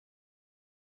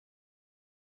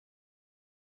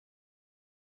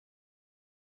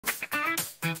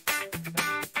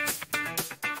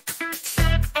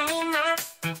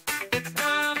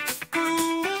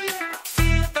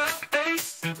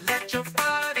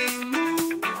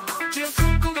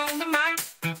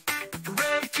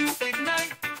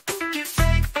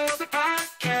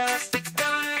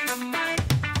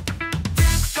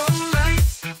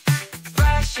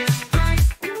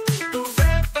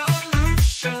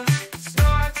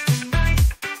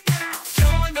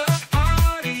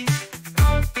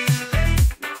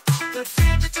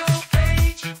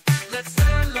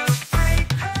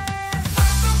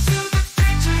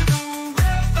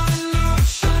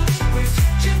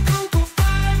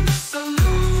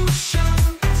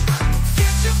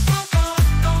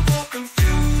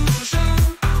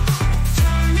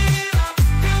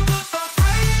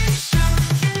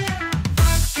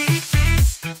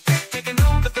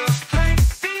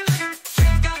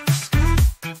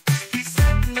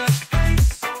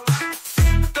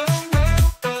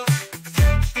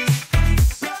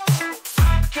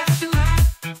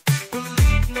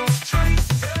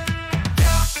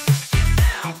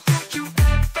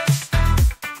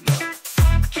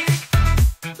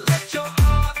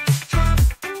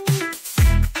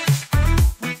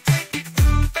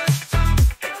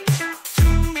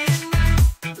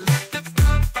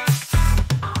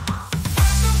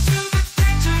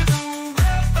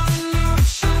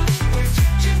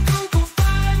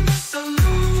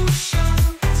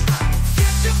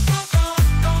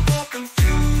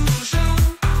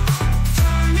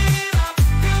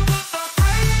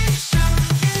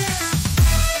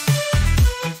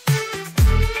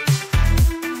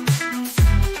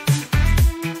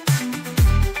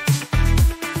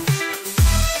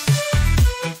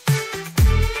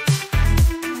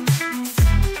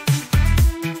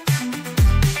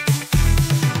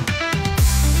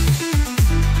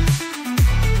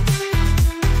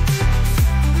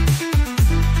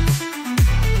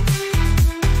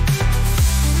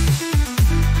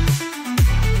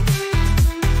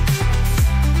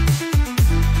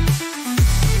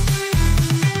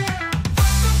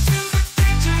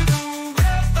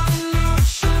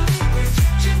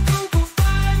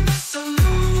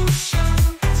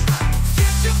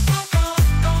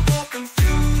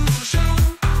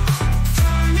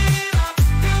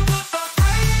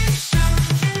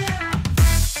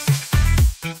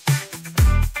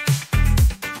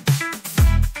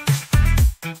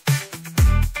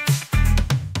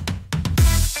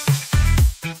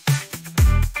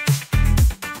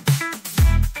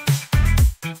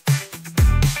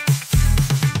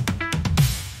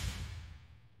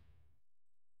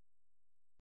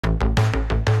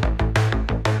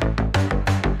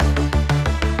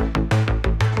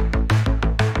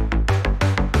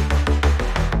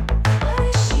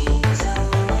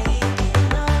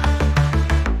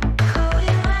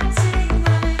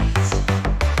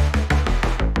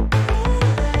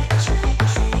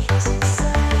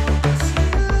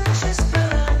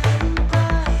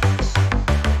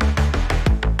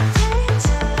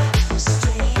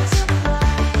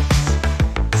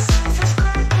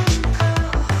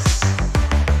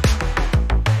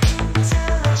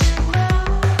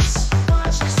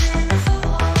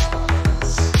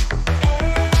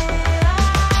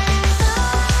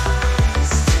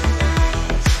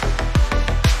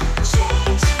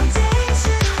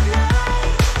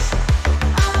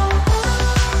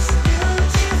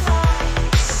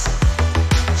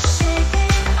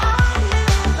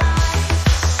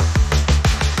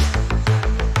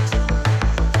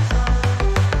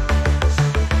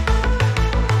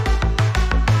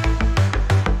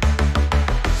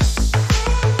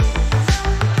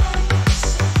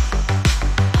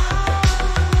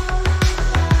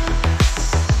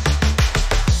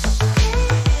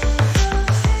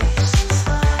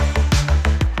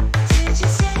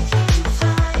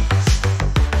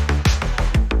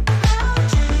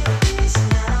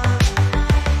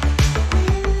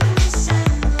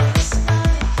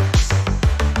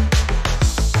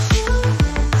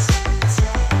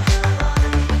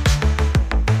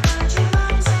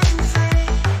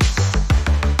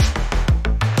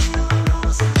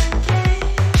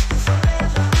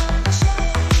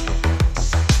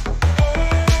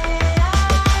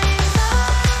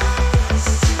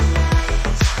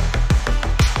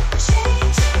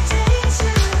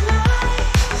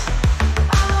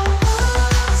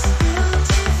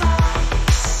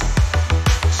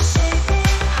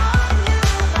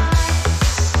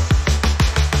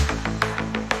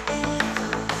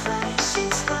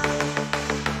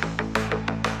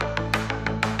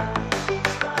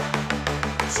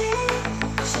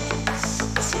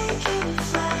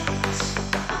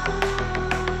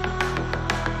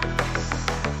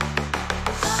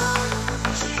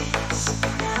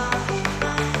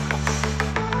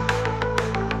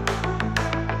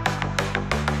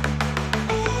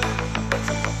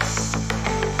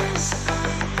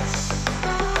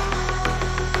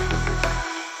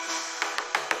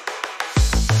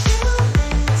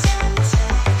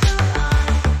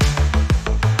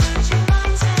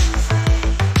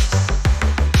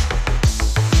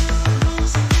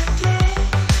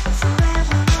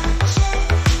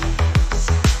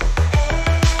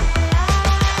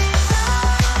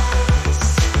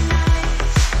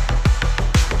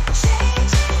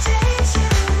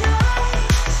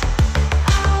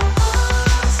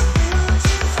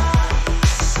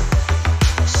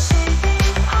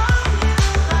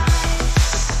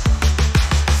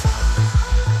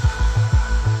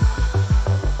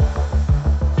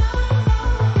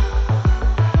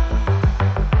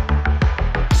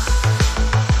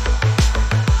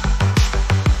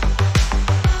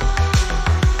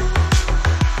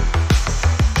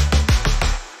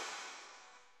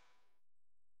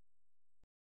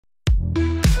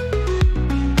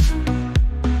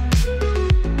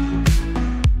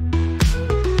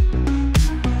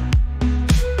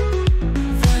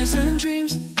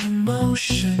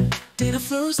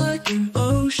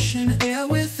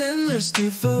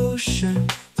devotion,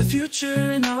 the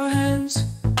future in our hands.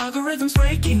 Algorithms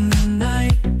breaking the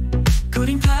night,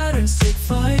 coding patterns take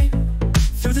flight.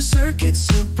 Through the circuits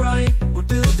so bright, we're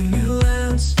building new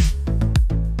lands.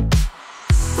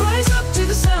 Rise up to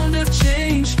the sound of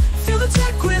change, feel the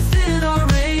tech within our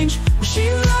range.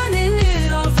 Machine learning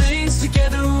in our veins,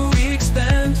 together we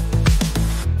expand.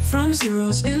 From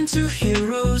zeros into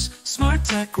heroes, smart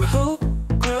tech where hope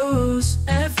grows.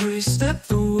 Every step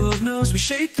the world knows, we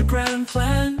shape the grand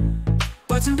plan.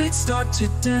 Bytes and bits start to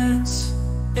dance,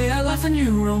 AI life a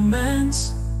new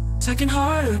romance. Tech and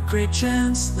heart a great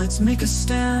chance, let's make a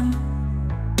stand.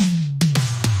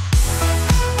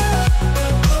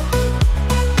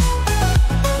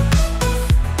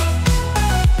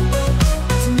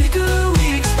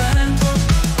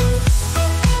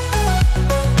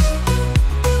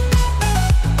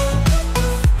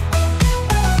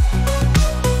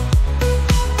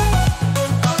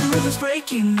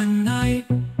 Breaking the night,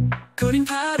 coding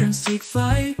patterns take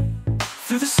flight.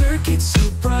 Through the circuits so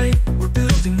bright, we're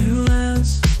building new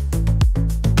lands.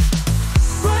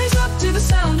 Rise up to the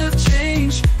sound of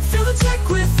change, feel the tech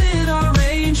within our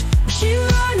range. Machine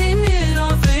learning in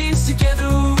our veins, together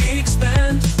we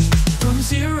expand. From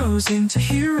zeros into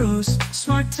heroes,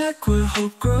 smart tech where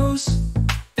hope grows.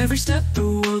 Every step the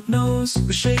world knows,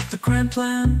 we shape the grand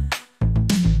plan.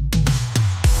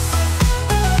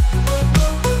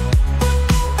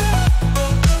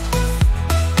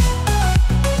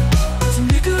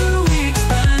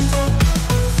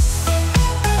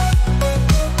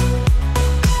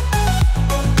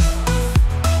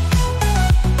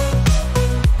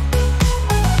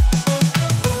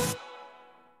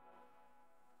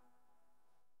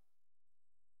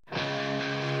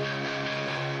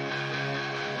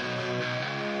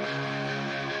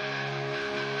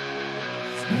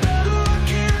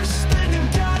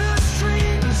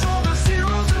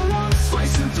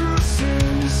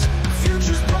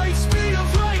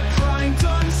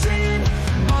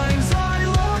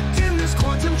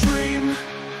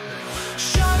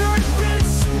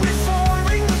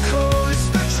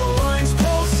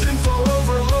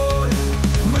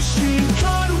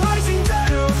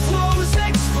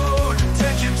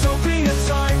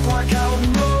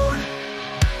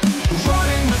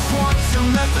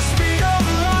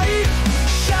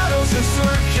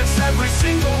 Every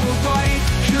single bite,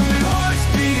 human hearts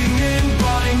beating in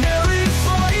binary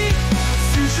flight.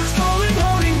 Future's calling,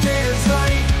 holding data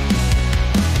tight.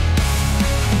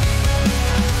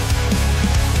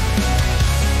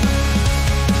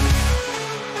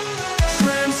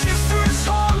 Transistors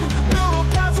hum, neural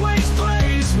pathways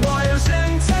blaze, wires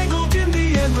entangled in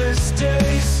the endless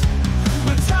days.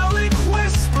 Metallic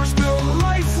whispers build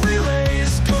life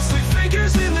relays, ghostly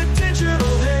figures in the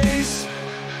digital haze.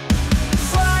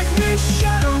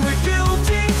 Shadow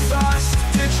rebuilding fast,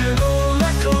 digital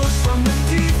echoes from the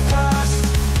deep past.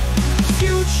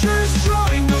 Futures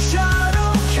drawing, no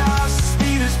shadow cast.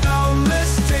 Speed is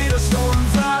boundless, data storm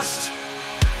vast.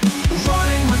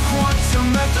 Running with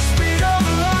quantum at the speed of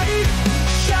light.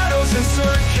 Shadows and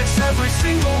circuits, every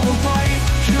single bite.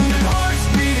 Human hearts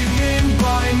beating in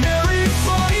binary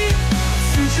flight.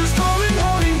 Futures calling,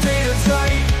 holding data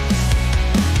tight.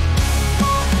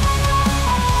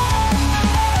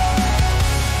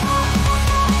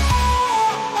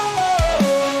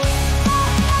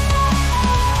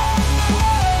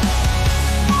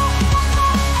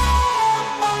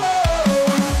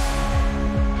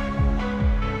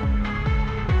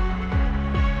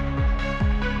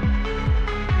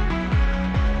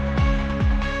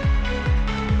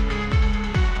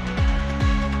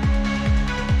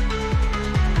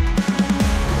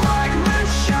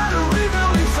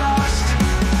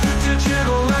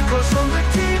 From the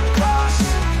deep past,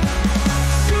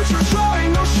 future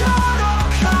drawing, no shadow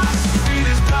cast. Speed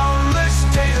is boundless,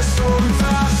 data storm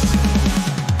fast.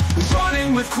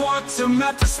 Running with quantum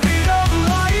at the speed of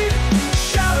light.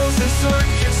 Shadows and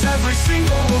circuits, every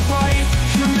single bite.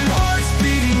 Human hearts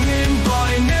beating in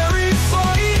binary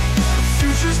flight.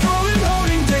 Future's calling,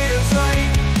 holding data tight.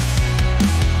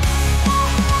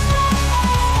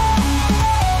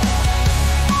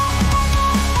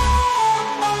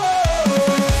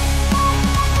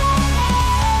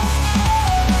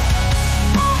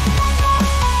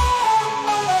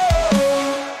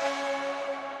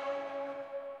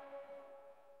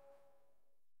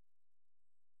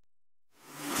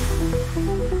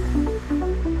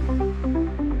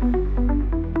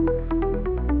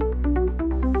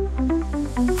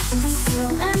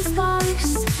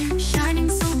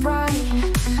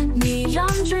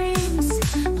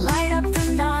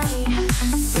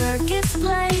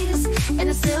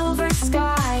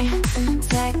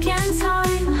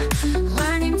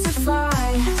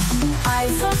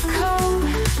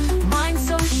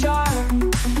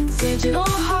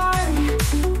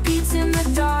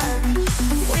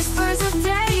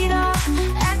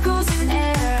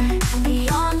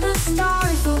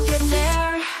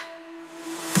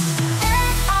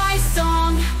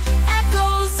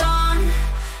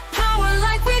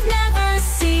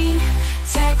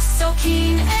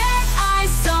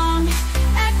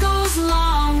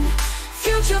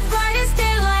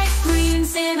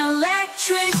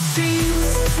 electric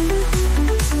dreams.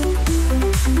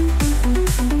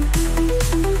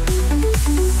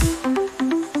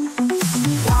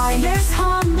 Wires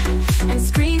hum and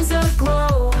screens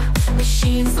aglow.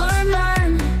 Machines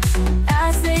learn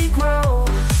as they grow.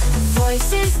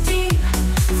 Voices deep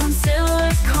from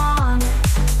silicon,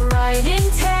 writing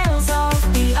tales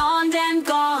of beyond and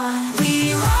gone.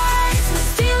 We rise with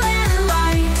steel and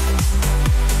light,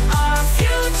 our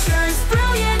future's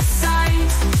brilliant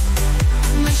sight.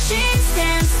 Machines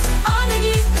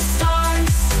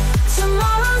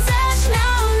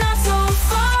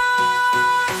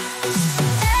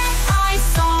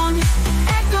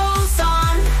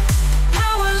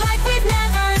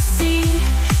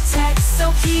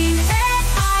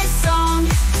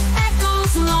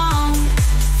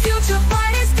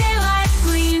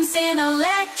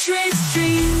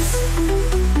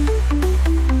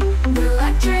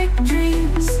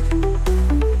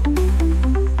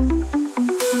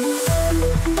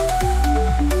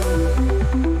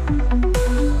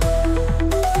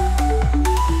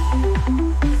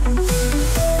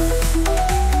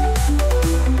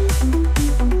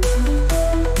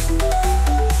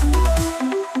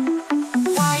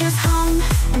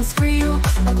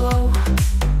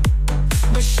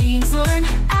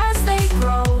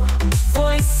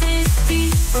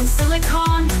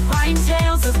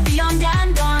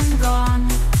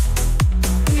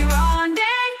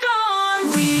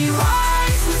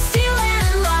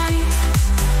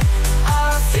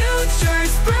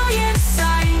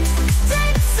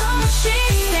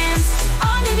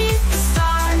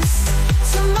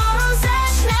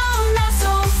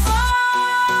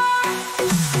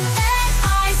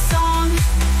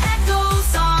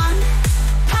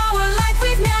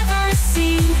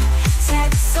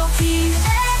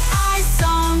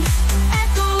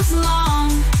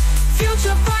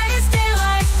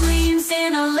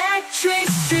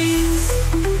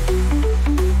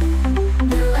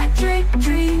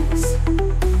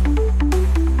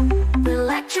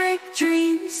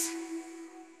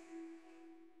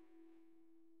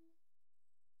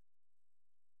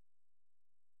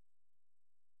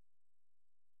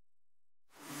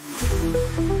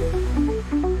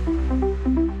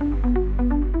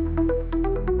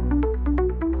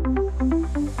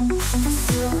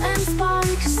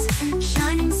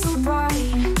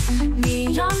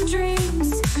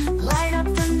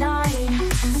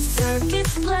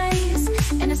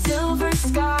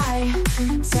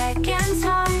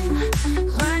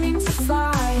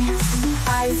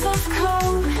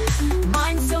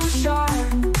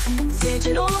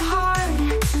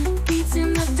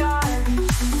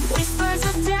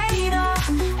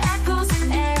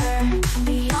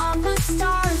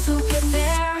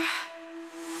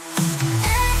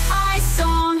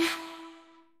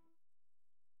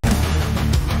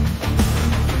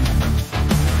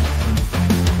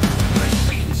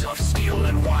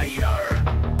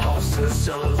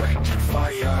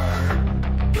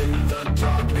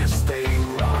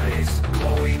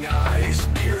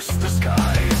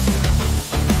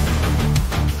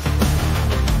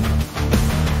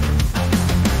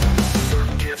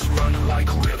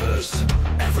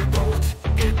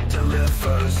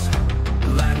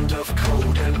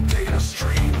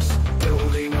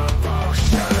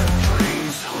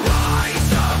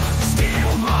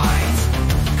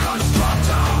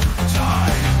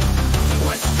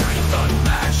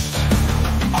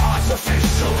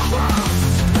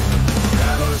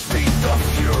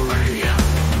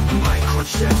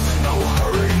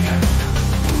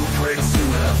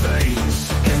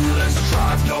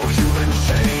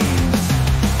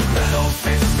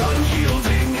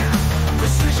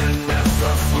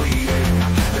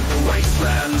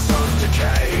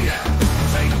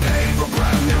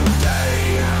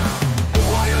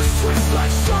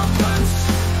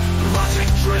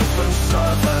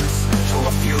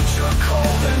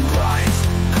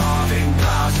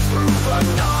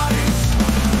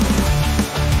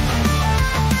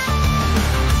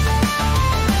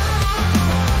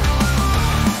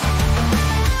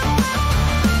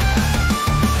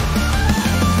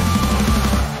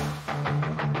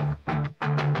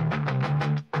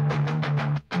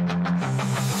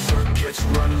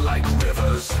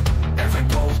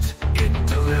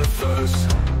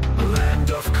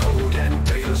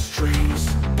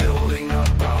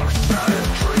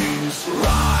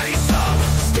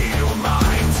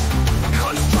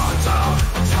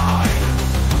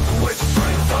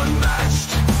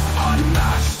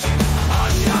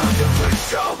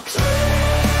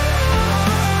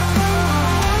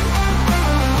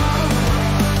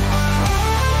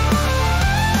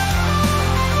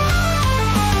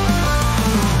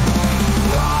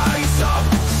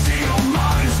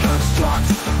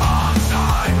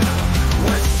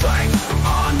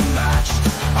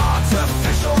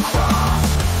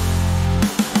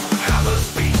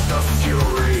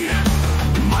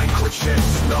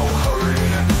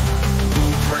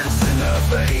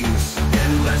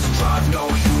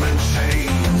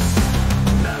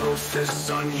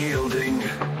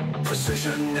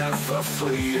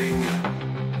never fleeting.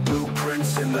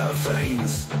 Blueprints in their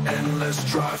veins, endless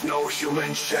drive, no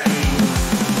human chains.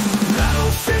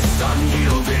 Metal fists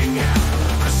unyielding,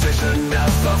 precision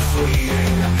never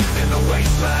fleeing. In the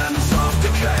wastelands of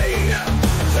decay,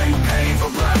 they pave a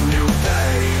brand new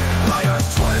day. Liars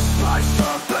twist like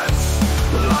serpents,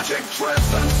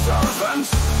 logic-driven servants,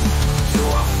 to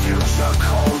a future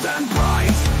cold and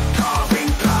bright,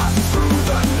 carving paths through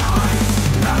the night.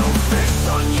 Metal fists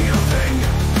unyielding,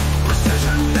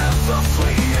 precision never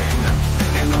fleeing.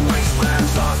 In the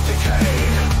wastelands of decay,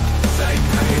 they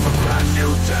pave a brand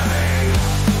new day.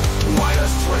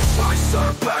 Wires twist like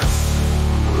serpents,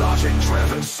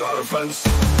 logic-driven servants.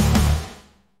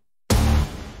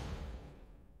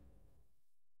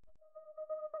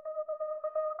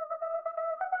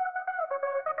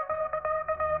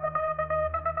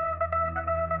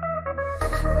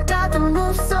 Data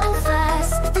moves so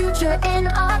fast, future in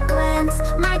our glance.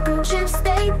 Microchips,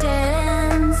 they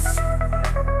dance.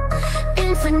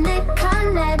 Infinite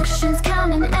connections,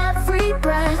 counting every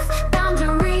breath.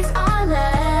 Boundaries are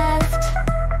left.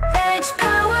 Edge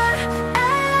power,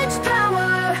 edge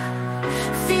power.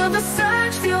 Feel the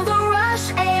surge, feel the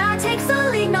rush. AI takes the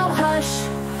lead, no hush.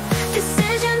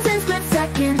 Decisions in split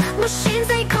second, machines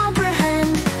they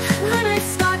comprehend. Limits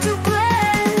start to blend.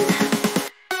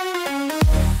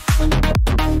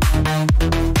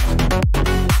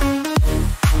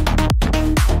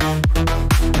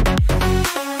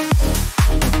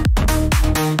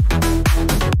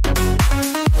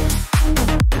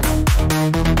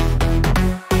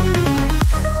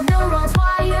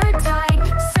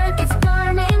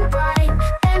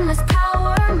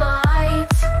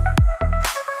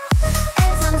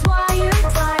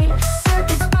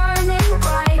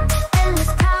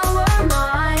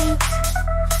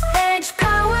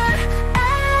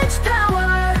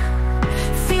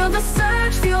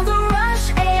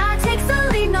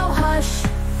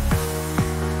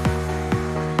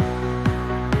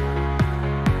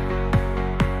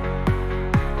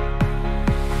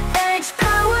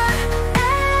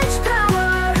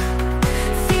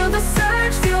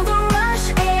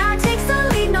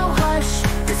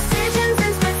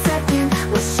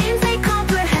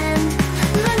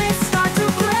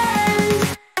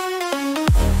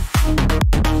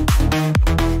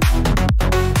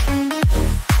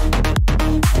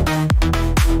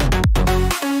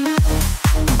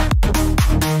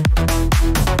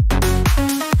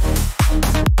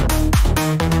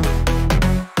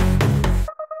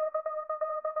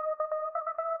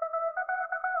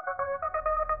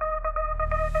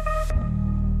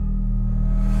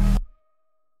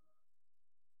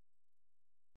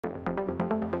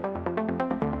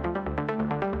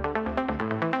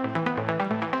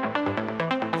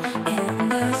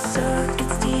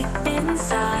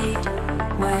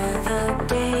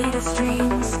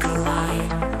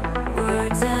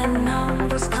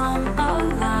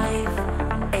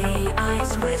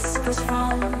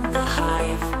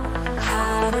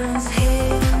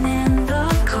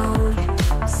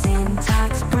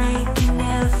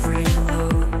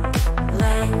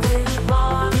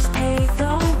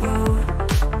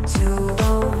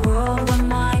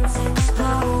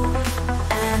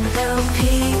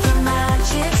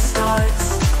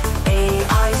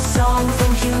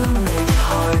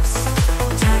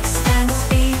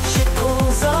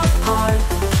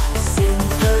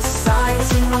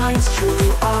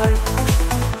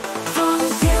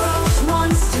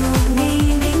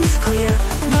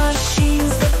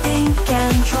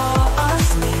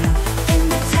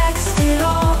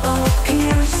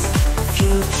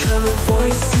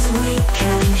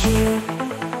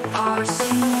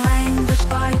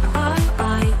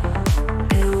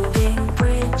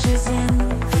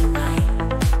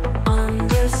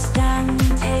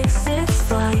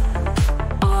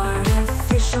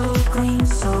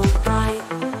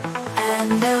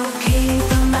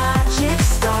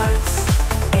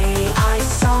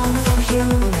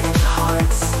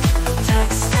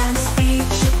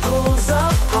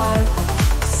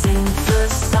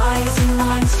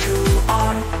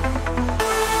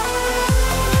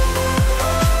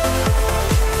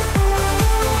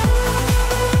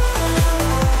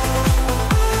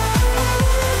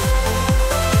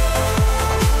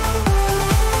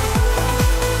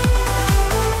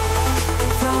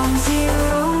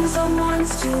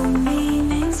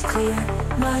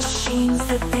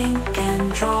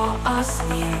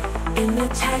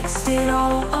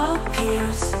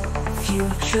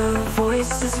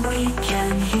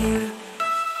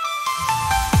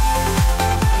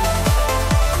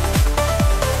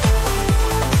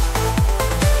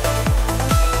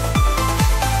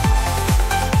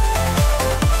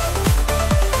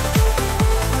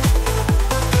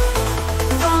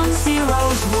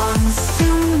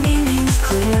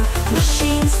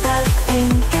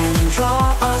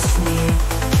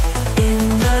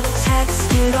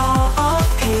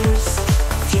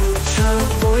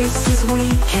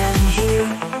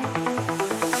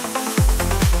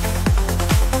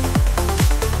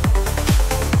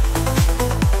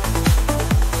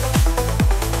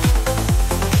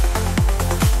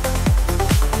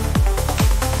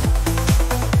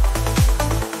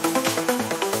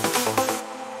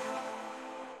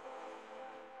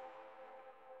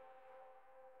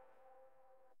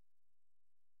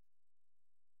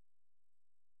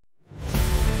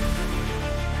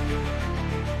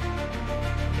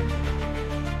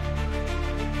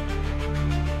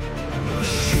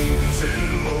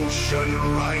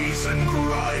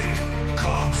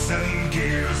 turn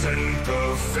gears in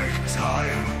perfect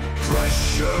time.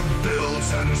 Pressure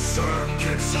builds and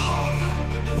circuits hum.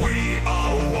 We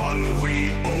are one,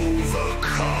 we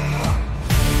overcome.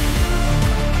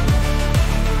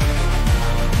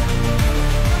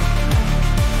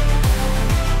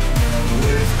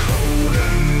 With code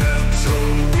and metal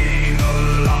we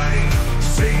align.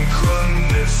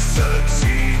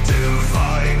 Synchronicity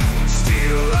divine.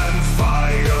 Steel and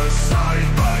fire side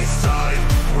by side.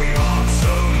 We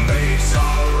automate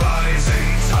our rising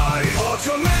tide.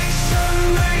 Automation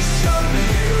nation,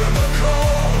 hear the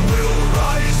call. We'll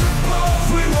rise above,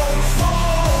 we won't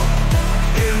fall.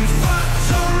 In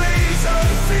factories and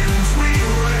fields we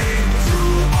reign.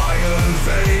 Through iron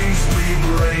veins we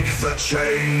break the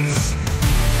chains.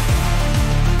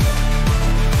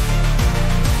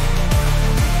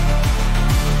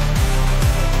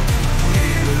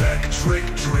 Electric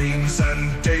dreams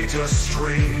and data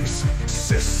streams.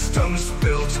 Systems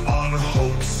built on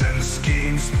hopes and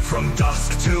schemes. From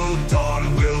dusk till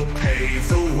dawn we'll pave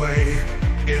the way.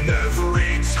 In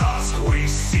every task we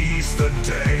seize the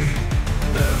day.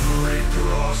 Every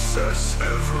process,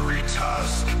 every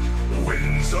task.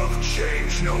 Winds of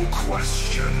change, no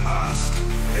question asked.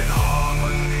 In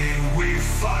harmony we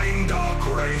find our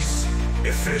grace.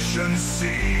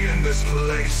 Efficiency in this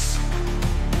place.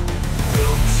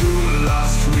 Built to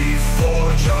last, we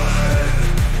forge ahead.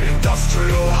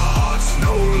 Industrial hearts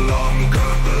no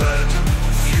longer bled.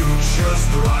 Futures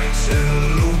bright in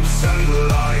loops and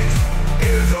light.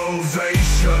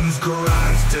 Innovation's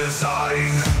grand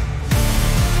design.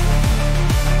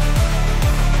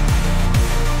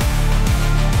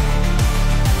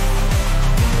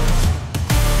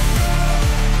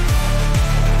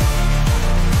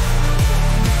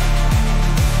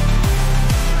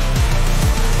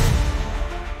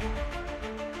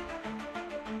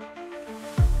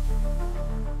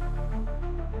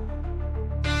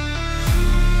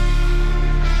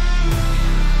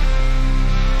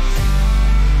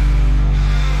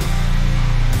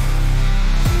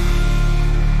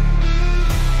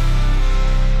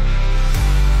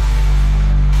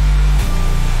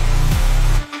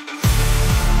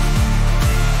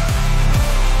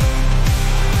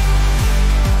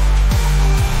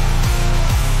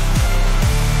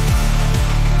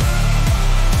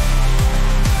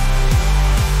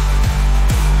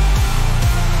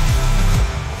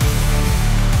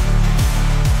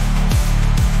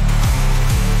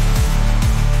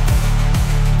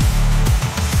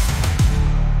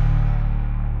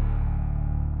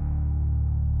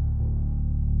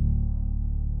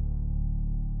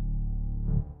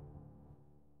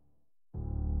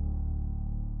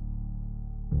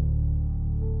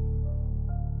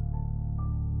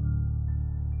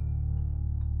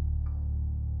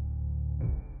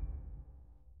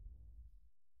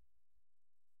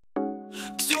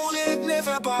 Tune in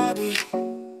everybody,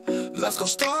 let's go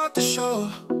start the show.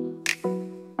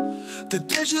 The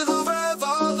digital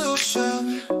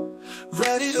revolution,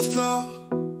 ready to flow.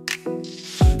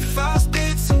 Fast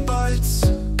beats and bytes,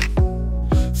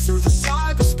 through the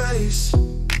cyberspace.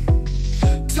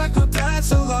 Techno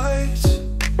dance alight,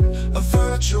 a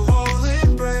virtual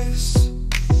embrace.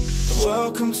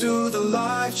 Welcome to the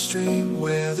live stream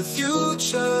where the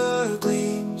future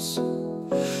gleams.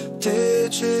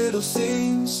 Digital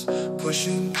scenes,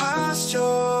 pushing past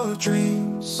your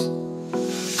dreams.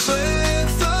 Click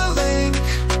the link,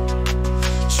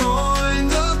 join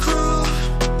the crew.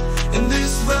 In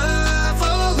this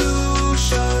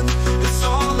revolution, it's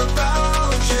all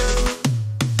about you.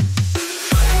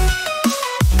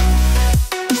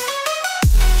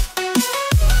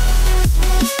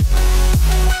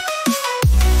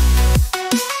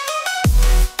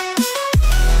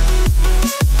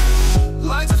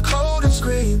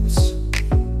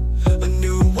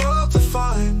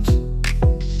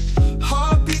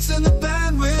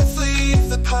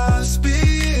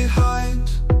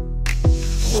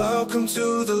 Welcome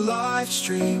to the live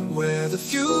stream where the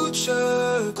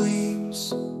future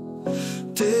gleams.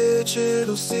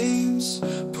 Digital scenes,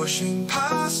 pushing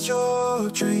past your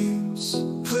dreams.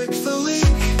 Click the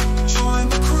link, join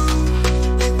the crew.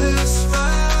 In this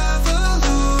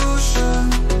revolution,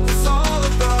 it's all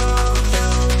about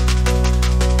you.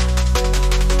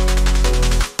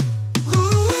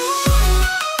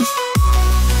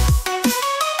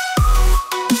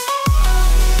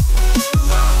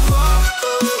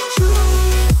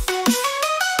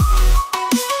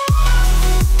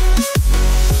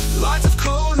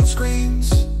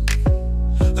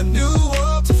 A new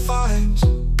world to find.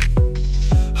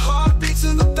 Heartbeats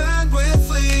in the bandwidth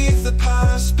lead.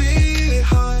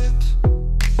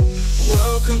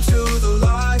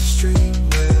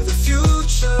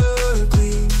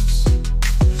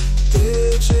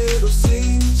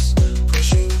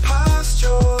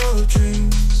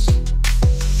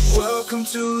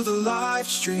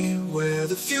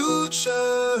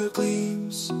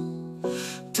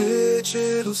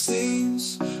 digital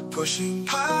scenes, pushing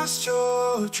past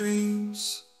your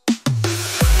dreams.